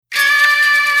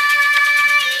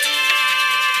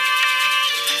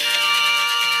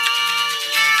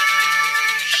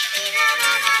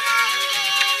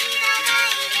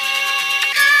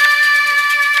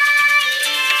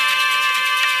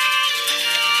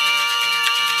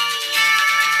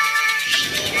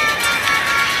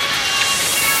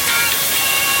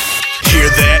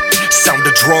that? Sound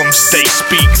of drums, they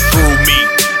speak through me.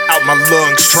 Out my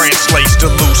lungs translates to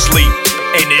loosely.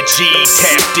 Energy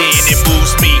tapped in, it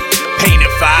moves me. Pain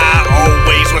and fire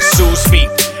always what soothes me.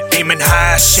 Aiming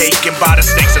high, shaken by the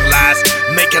snakes and lies.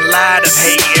 Making light of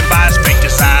hating by his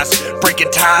faintest eyes.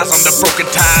 Breaking ties on the broken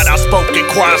tide. Outspoken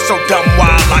choir so dumb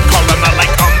wild, I call them out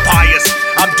like umpires.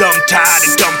 I'm dumb-tied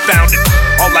and dumbfounded.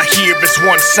 All I hear is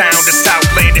one sound, it's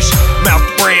outlandish. Mouth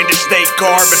brandish, they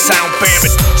garbage, sound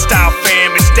famished. Style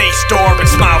famished, stay starving,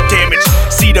 smile damage.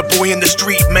 See the boy in the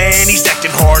street, man, he's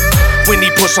acting hard. When he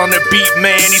puts on the beat,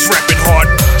 man, he's rapping hard.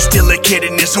 Still a kid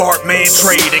in his heart, man,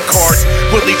 trading cards.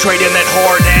 Will he trade in that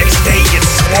hard ass, staying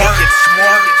smart?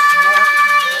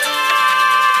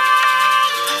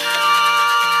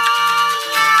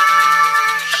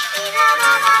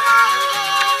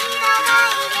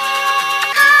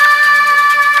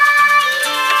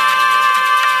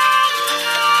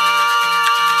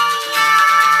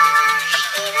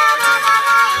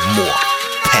 More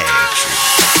Patrick.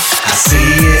 I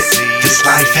see it, this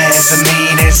life has a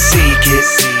meaning, seek it.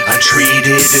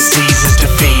 Untreated diseases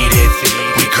defeated.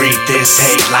 We greet this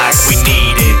hate like we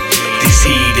need it. These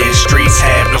heated streets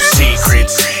have no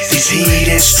secrets. These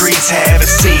heated streets have a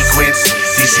sequence.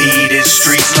 These heated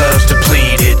streets love's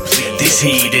depleted. These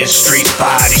heated streets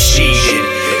body sheeted.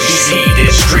 These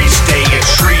heated streets stay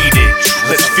treated.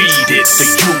 Let's feed it.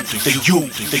 The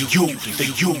youth, the youth, the youth, the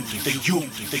youth, the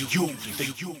youth, the youth, the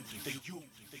youth, the youth,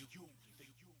 the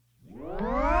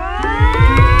youth.